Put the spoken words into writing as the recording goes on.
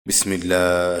بسم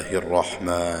الله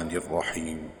الرحمن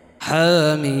الرحيم.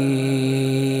 حميم.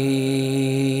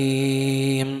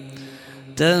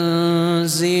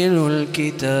 تنزيل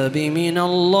الكتاب من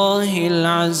الله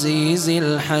العزيز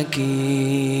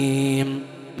الحكيم.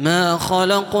 ما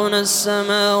خلقنا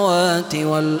السماوات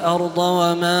والأرض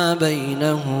وما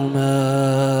بينهما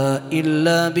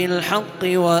إلا بالحق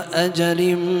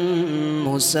وأجل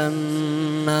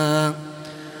مسمى،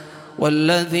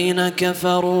 والذين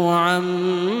كفروا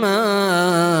عما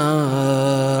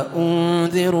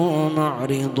أنذروا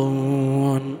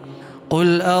معرضون.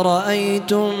 قل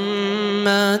أرأيتم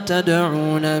ما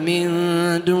تدعون من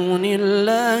دون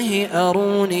الله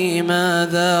أروني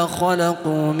ماذا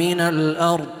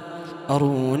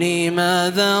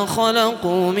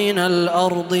خلقوا من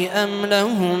الأرض أم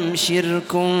لهم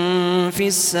شرك في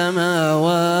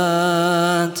السماوات،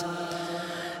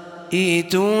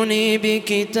 ائتوني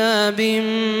بكتاب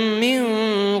من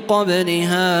قبل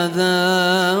هذا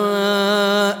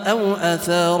أو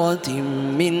أثارة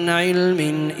من علم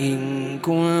إن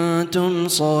كنتم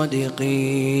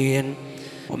صادقين.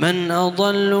 ومن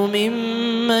أضل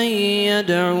ممن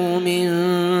يدعو من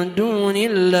دون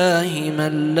الله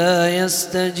من لا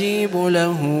يستجيب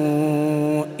له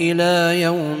إلى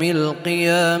يوم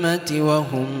القيامة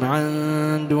وهم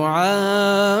عن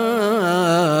دعائهم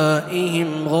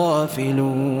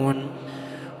غافلون.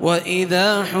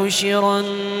 وإذا حشر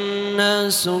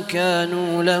الناس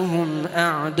كانوا لهم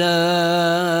أعداء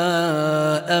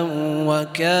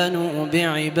وكانوا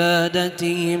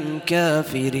بعبادتهم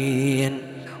كافرين.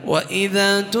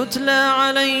 وإذا تتلى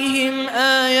عليهم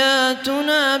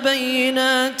آياتنا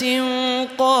بينات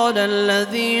قال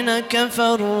الذين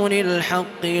كفروا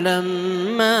للحق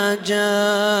لما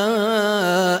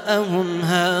جاءهم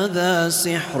هذا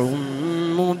سحر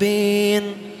مبين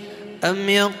أم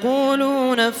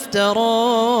يقولون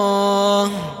افتراه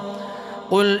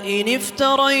قل إن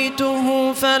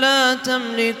افتريته فلا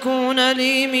تملكون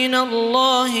لي من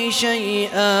الله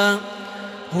شيئا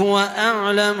هو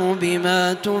أعلم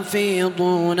بما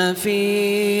تفيضون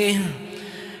فيه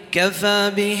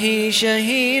كفى به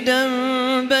شهيدا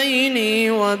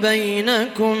بيني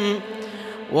وبينكم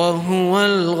وهو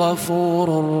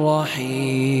الغفور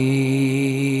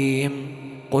الرحيم.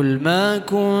 قل ما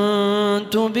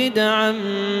كنت بدعا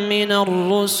من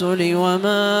الرسل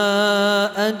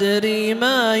وما أدري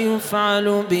ما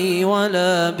يفعل بي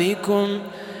ولا بكم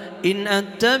إن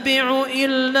أتبع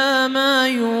إلا ما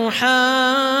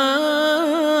يوحى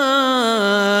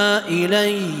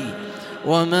إلي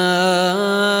وما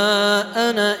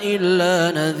أنا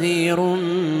إلا نذير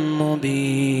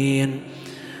مبين.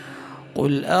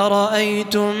 قل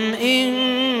أرأيتم إن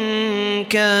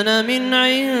كان من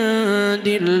عند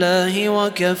الله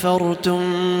وكفرتم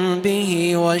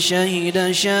به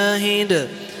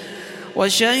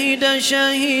وشهد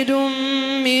شاهد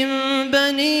من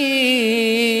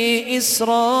بني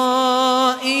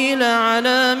إسرائيل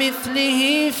على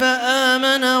مثله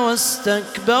فآمن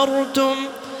واستكبرتم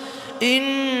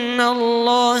إن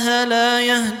الله لا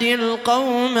يهدي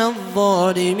القوم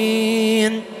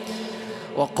الظالمين.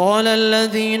 وقال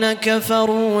الذين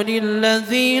كفروا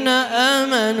للذين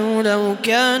آمنوا لو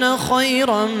كان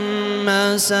خيرا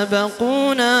ما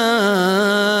سبقونا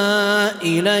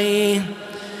إليه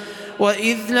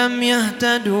وإذ لم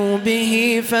يهتدوا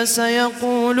به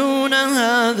فسيقولون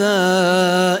هذا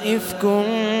إفك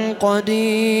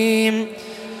قديم.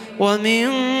 ومن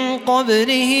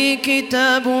قبله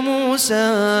كتاب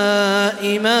موسى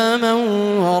إماما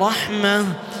ورحمة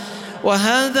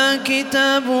وهذا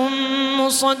كتاب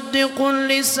مصدق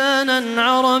لسانا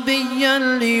عربيا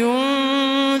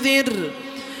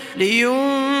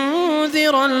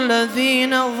لينذر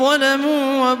الذين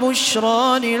ظلموا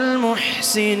وبشرى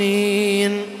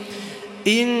للمحسنين.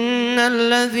 إن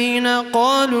الذين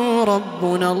قالوا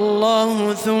ربنا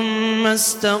الله ثم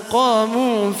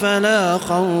استقاموا فلا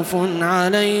خوف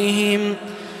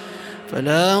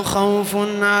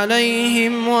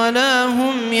عليهم ولا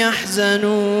هم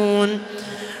يحزنون.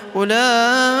 أولئك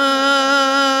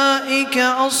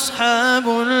أصحاب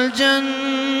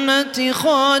الجنة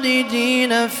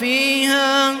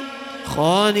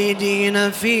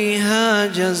خالدين فيها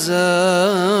جزاء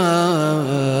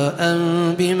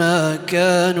بما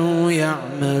كانوا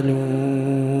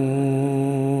يعملون.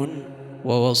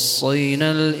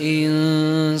 ووصينا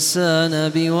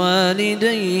الإنسان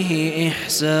بوالديه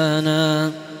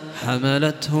إحسانا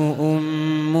حملته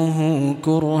أمه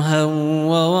كرها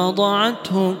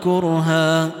ووضعته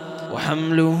كرها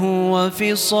وحمله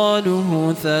وفصاله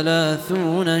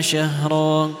 30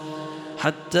 شهرا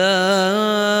حتى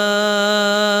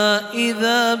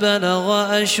إذا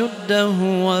بلغ أشده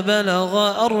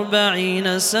وبلغ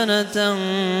 40 سنة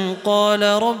قال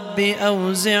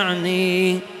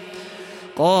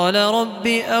رب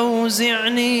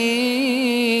أوزعني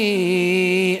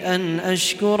أن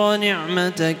أشكر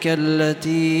نعمتك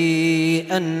التي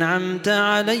أنعمت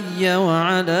علي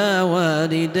وعلى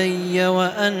والدي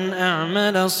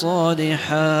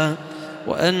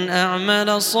وأن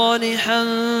أعمل صالحا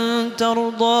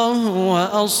ترضاه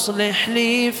وأصلح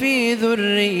لي في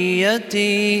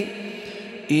ذريتي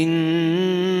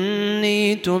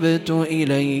إني تبت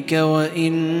إليك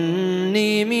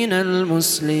وإني من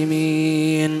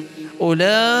المسلمين. أولئك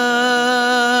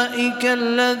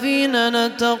الذين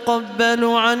نتقبل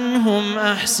عنهم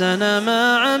أحسن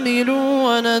ما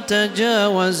عملوا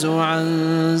ونتجاوز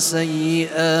عن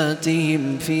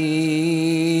سيئاتهم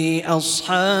في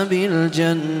أصحاب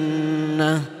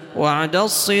الجنة وعد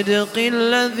الصدق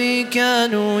الذي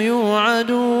كانوا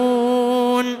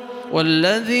يوعدون.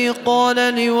 والذي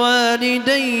قال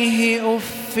لوالديه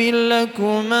أف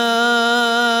لكما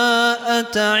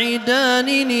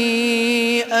أتعدانني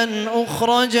أن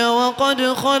أخرج وقد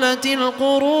خلت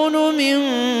القرون من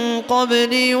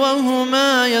قبلي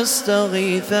وهما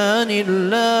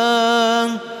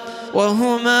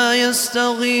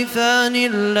يستغيثان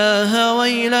الله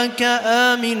ويلك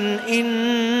آمن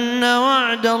إن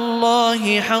وعد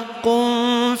الله حق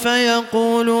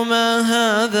فيقول ما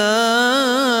هذا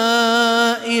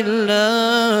إلا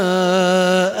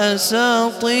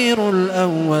أساطير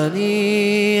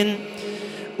الأولين.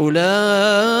 أولئك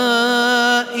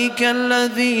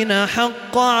الذين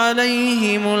حق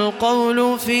عليهم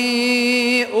القول في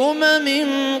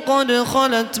قد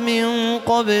خلت من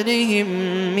قبلهم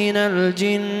من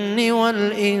الجن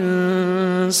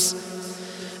والإنس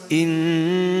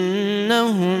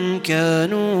إنهم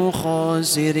كانوا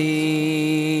خاسرين.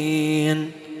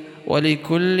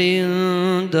 ولكل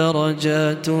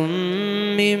درجات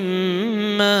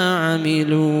مما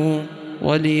عملوا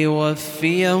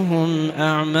وليوفيهم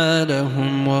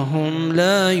أعمالهم وهم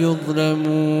لا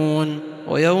يظلمون.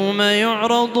 ويوم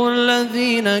يعرض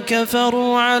الذين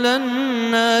كفروا على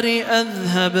النار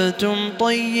أذهبتم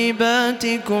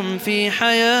طيباتكم في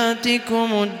حياتكم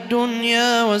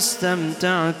الدنيا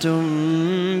واستمتعتم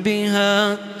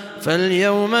بها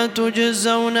فاليوم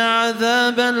تجزون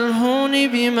عذاب الهون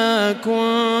بما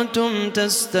كنتم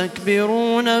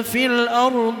تستكبرون في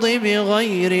الأرض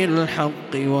بغير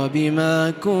الحق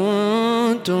وبما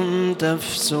كنتم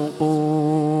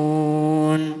تفسقون.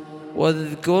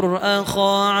 واذكر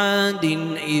أخا عاد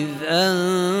إذ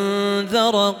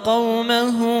أنذر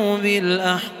قومه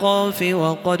بالأحقاف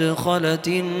وقد خلت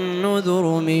النذر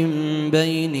من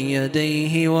بين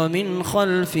يديه ومن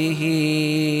خلفه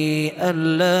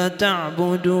ألا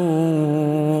تعبدوا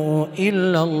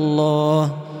إلا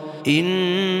الله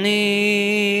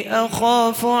إني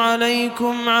أخاف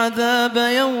عليكم عذاب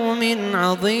يوم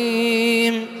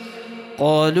عظيم.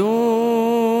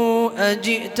 قالوا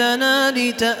أجئتنا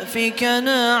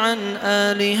لتأفكنا عن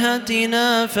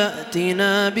آلهتنا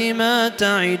فأتنا بما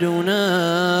تعدنا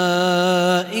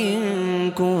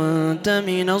إن كنت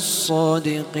من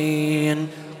الصادقين.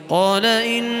 قال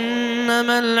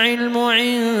إنما العلم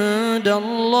عند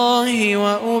الله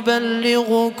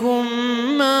وأبلغكم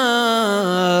ما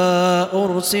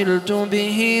أرسلت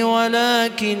به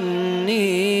ولكني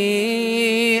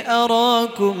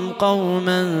أراكم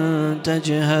قوما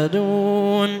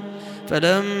تجهلون.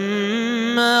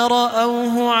 فلما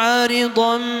رأوه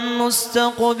عارضا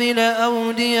مستقبل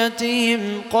أوديتهم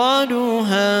قالوا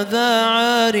هذا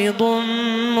عارض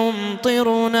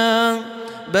ممطرنا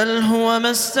بل هو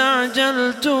ما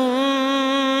استعجلتم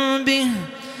به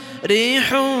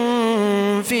ريح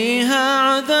فيها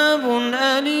عذاب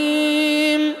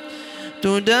أليم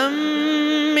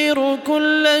تدمر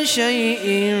كل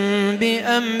شيء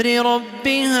بأمر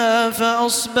ربها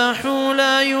فأصبحوا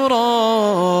لا يرى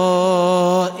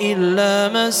إلا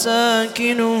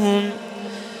مساكنهم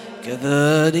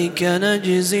كذلك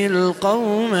نجزي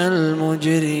القوم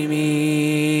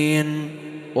المجرمين.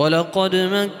 ولقد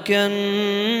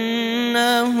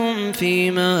مكناهم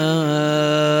في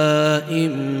ماء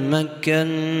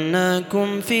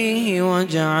مكناكم فيه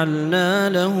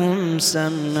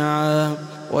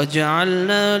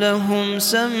وجعلنا لهم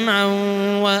سمعا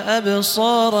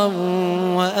وأبصارا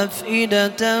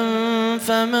وأفئدة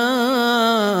فما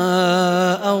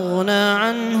أغنى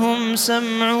عنهم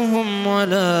سمعهم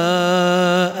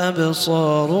ولا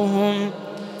أبصارهم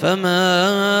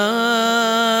فما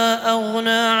أغنى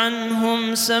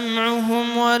عنهم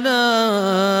سمعهم ولا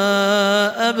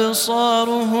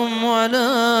أبصارهم ولا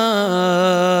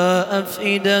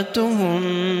أفئدتهم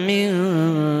من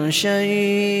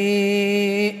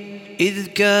شيء إذ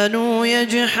كانوا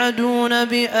يجحدون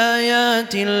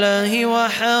بآيات الله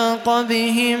وحاق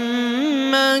بهم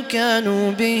ما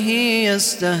كانوا به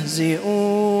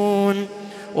يستهزئون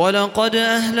ولقد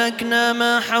أهلكنا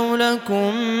ما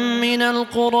حولكم من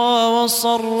القرى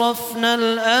وصرفنا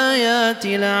الآيات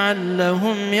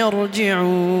لعلهم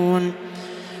يرجعون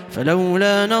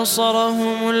فلولا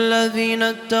نصرهم الذين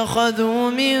اتخذوا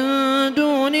من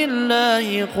دون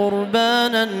الله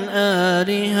قربانا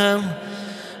آلهة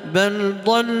بل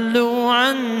ضلوا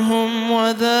عنهم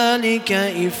وذلك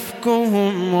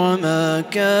إفكهم وما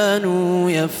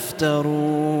كانوا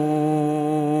يفترون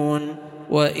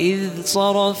وإذ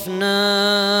صرفنا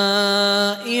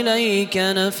إليك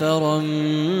نفرا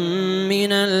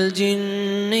من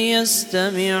الجن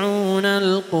يستمعون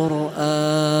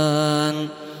القرآن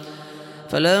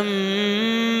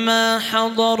فلما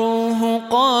حضروه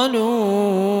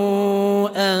قالوا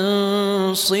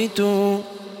أنصتوا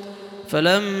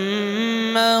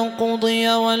فلما قضي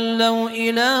ولوا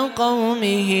إلى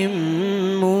قومهم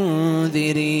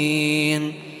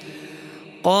منذرين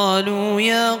قالوا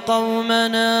يا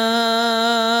قومنا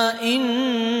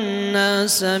إنا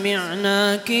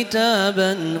سمعنا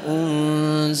كتابا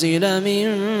أنزل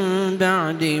من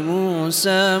بعد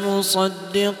موسى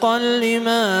مصدقا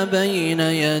لما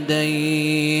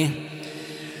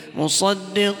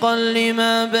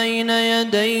بين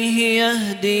يديه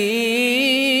يهدي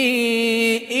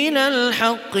إلى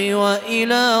الحق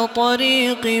وإلى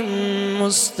طريق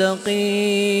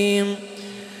مستقيم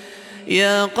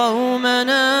يا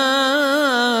قومنا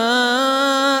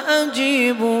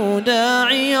أجيبوا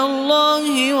داعي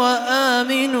الله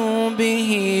وآمنوا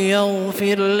به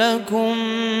يغفر لكم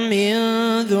من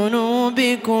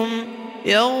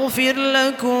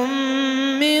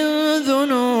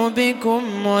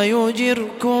ذنوبكم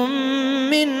ويجركم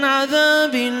من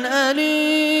عذاب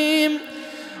أليم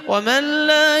ومن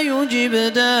لا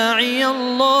يجب داعي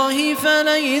الله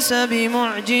فليس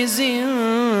بمعجز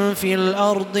في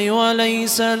الأرض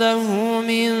وليس له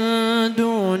من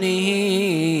دونه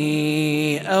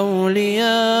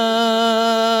أولياء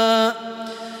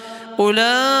أولئك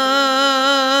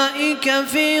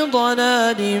في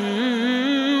ضلال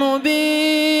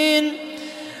مبين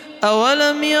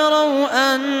أولم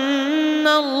يروا أن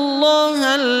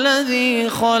الله الذي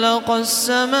خلق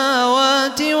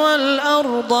السماوات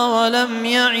والأرض ولم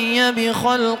يعي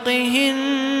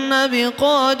بخلقهن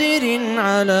بقادر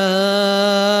على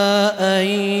أن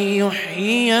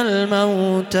يحيي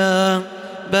الموتى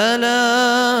بلى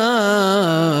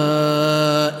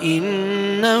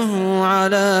إنه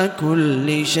على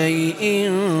كل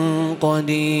شيء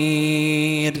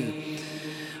قدير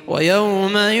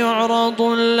ويوم يعرض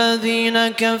الذين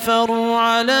كفروا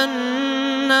على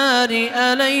النار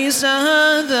أليس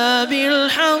هذا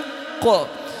بالحق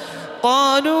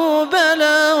قالوا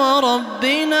بلى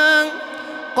وربنا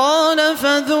قال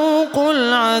فذوقوا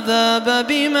العذاب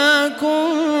بما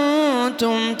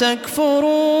كنتم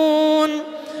تكفرون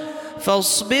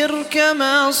فاصبر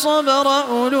كما صبر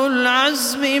أولو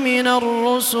العزم من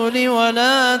الرسل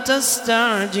ولا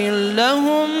تستعجل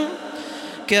لهم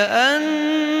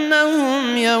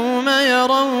كأنهم يوم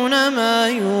يرون ما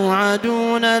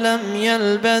يوعدون لم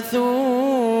يلبثوا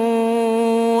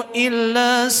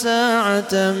إلا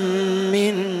ساعة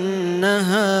من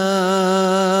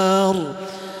نهار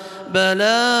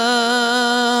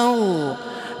بلاغ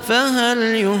فهل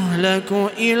يهلك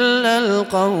إلا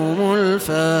القوم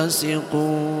الفاسقون